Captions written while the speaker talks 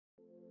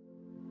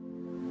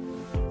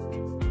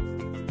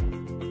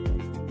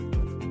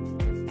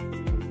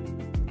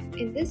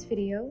In this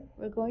video,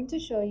 we're going to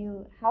show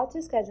you how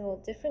to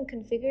schedule different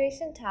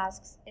configuration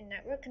tasks in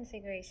Network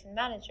Configuration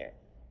Manager.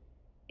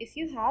 If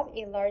you have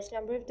a large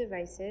number of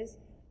devices,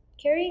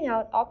 carrying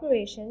out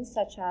operations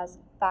such as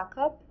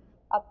backup,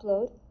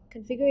 upload,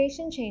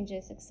 configuration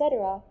changes,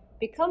 etc.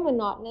 become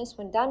monotonous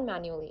when done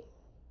manually.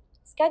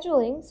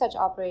 Scheduling such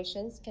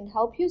operations can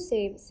help you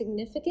save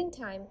significant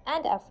time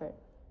and effort.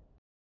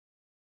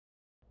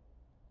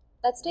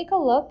 Let's take a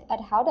look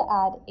at how to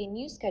add a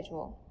new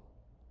schedule.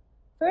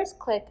 First,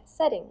 click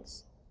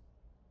Settings,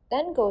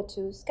 then go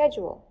to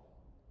Schedule,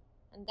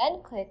 and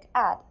then click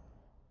Add.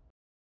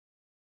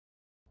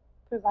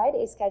 Provide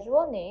a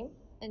schedule name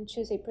and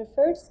choose a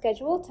preferred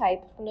schedule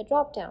type from the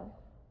drop-down.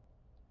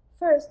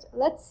 First,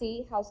 let's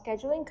see how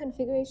scheduling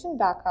configuration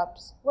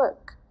backups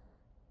work.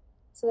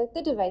 Select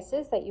the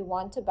devices that you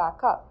want to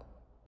back up.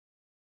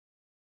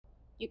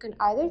 You can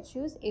either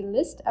choose a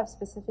list of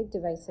specific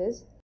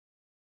devices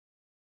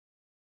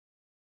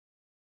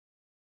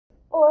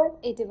or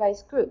a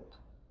device group.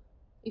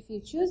 If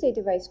you choose a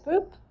device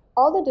group,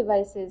 all the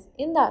devices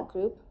in that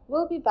group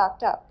will be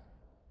backed up.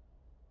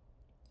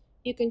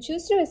 You can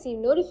choose to receive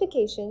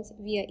notifications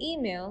via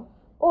email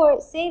or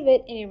save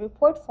it in a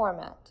report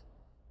format.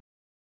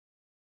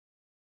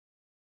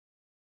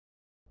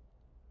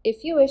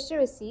 If you wish to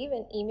receive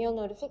an email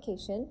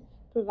notification,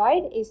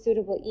 provide a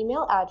suitable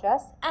email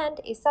address and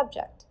a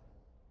subject.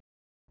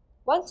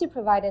 Once you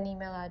provide an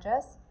email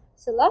address,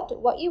 select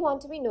what you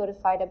want to be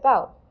notified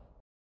about.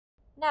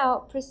 Now,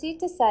 proceed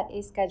to set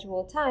a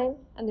schedule time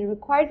and the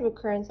required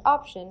recurrence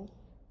option,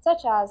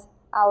 such as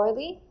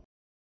hourly,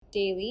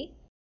 daily,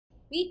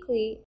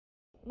 weekly,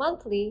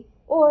 monthly,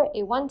 or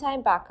a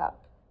one-time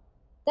backup.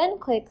 Then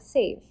click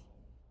Save.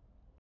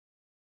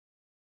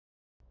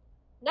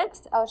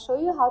 Next, I'll show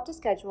you how to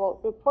schedule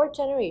report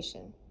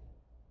generation.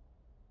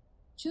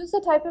 Choose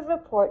the type of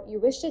report you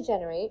wish to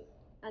generate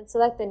and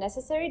select the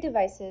necessary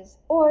devices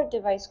or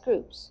device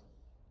groups.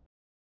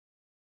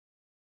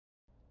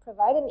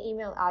 Provide an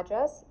email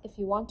address if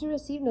you want to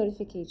receive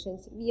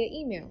notifications via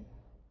email.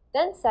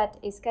 Then set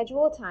a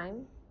schedule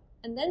time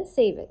and then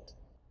save it.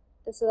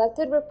 The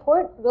selected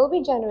report will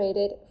be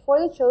generated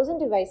for the chosen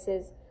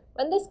devices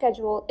when the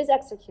schedule is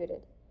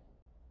executed.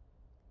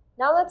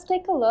 Now let's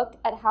take a look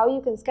at how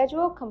you can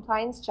schedule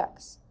compliance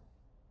checks.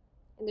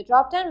 In the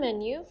drop-down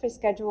menu for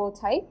Schedule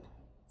Type,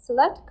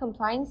 select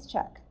Compliance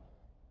Check.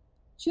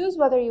 Choose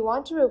whether you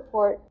want to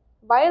report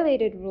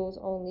violated rules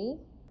only,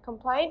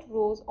 compliant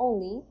rules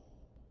only,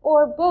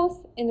 or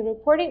both in the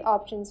Reporting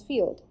Options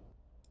field.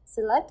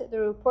 Select the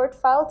report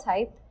file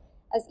type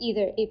as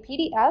either a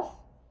PDF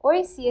or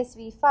a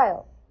CSV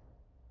file.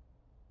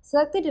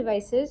 Select the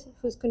devices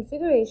whose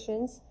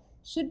configurations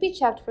should be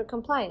checked for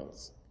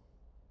compliance.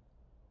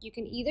 You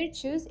can either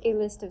choose a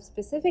list of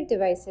specific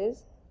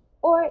devices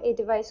or a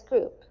device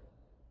group.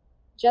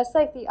 Just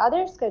like the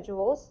other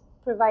schedules,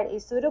 provide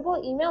a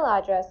suitable email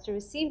address to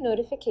receive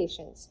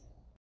notifications.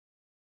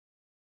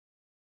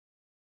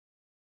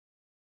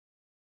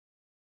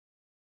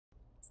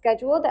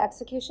 Schedule the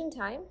execution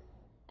time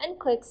and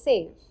click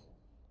Save.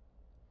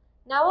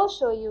 Now I'll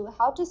show you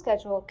how to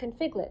schedule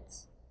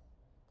configlets,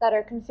 that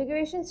are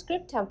configuration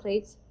script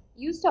templates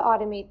used to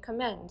automate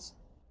commands.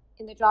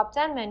 In the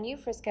drop-down menu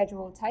for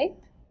Schedule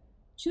Type,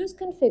 choose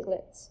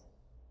Configlets.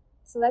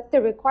 Select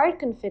the required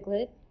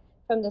configlet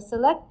from the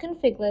Select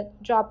Configlet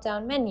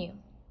drop-down menu.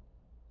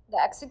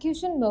 The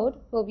execution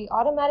mode will be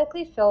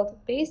automatically filled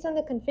based on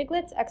the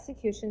configlet's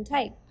execution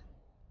type.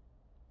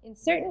 In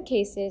certain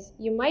cases,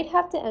 you might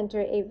have to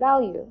enter a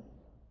value.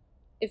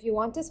 If you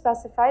want to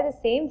specify the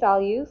same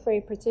value for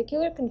a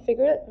particular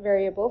configurate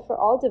variable for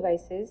all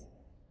devices,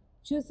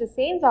 choose the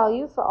Same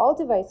Value for All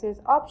Devices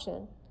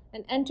option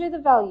and enter the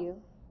value.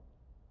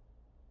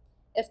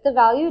 If the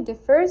value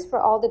differs for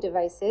all the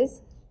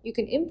devices, you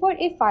can import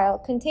a file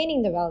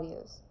containing the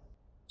values.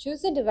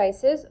 Choose the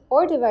devices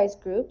or device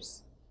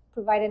groups,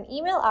 provide an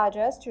email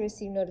address to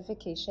receive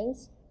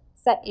notifications,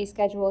 set a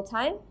schedule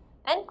time,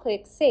 and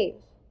click Save.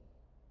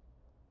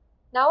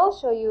 Now I'll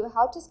show you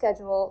how to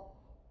schedule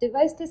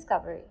device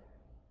discovery.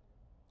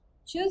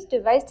 Choose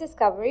Device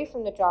Discovery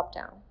from the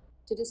drop-down.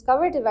 To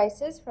discover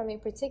devices from a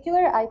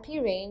particular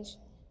IP range,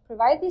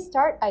 provide the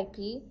start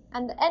IP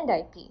and the end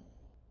IP.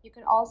 You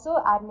can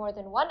also add more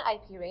than one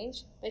IP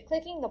range by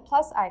clicking the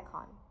plus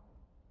icon.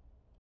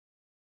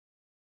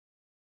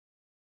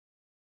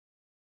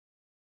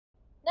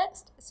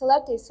 Next,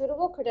 select a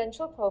suitable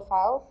credential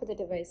profile for the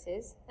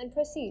devices and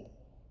proceed.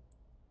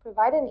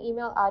 Provide an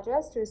email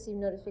address to receive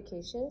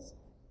notifications,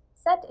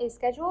 set a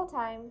schedule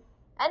time,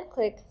 and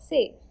click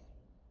Save.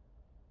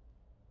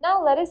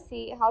 Now let us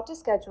see how to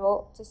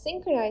schedule to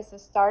synchronize the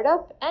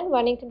startup and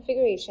running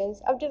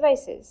configurations of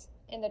devices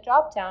in the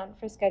drop-down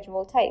for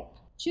Schedule Type.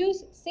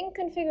 Choose Sync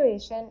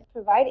Configuration,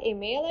 provide a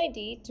mail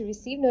ID to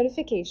receive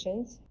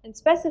notifications, and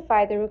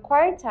specify the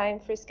required time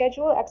for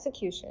schedule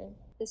execution.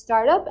 The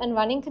startup and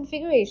running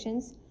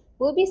configurations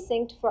will be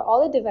synced for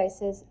all the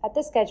devices at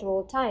the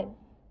scheduled time.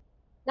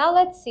 Now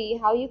let's see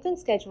how you can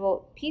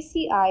schedule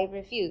PCI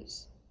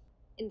reviews.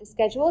 In the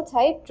Schedule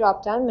Type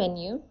drop-down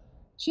menu,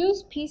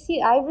 Choose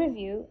PCI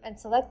Review and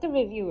select the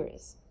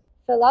reviewers.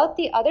 Fill out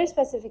the other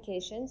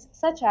specifications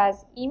such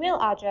as email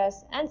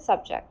address and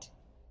subject,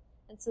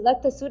 and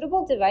select the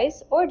suitable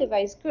device or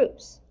device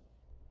groups.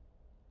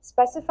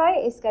 Specify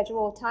a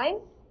scheduled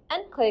time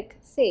and click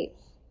Save.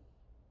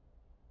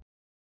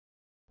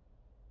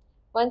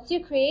 Once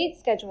you create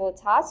scheduled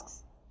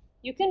tasks,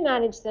 you can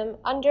manage them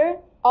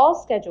under All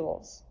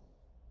Schedules.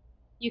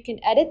 You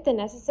can edit the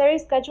necessary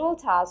scheduled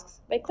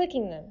tasks by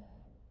clicking them.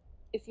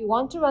 If you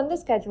want to run the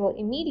schedule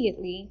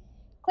immediately,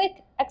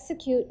 click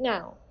Execute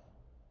Now.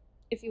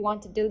 If you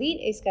want to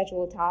delete a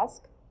scheduled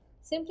task,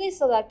 simply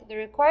select the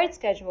required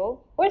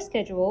schedule or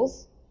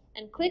schedules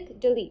and click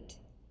Delete.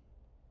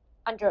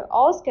 Under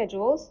All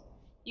Schedules,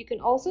 you can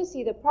also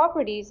see the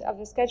properties of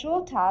a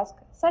scheduled task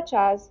such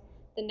as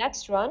the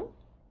next run,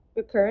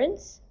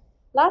 recurrence,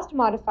 last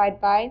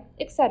modified by,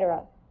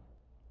 etc.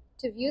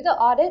 To view the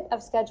audit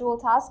of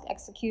scheduled task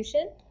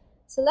execution,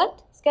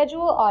 select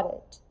Schedule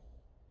Audit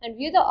and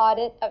view the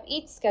audit of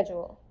each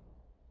schedule.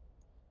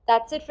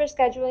 That's it for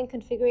scheduling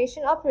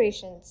configuration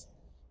operations.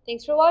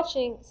 Thanks for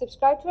watching.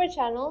 Subscribe to our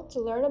channel to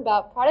learn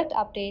about product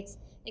updates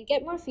and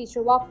get more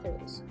feature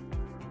walkthroughs.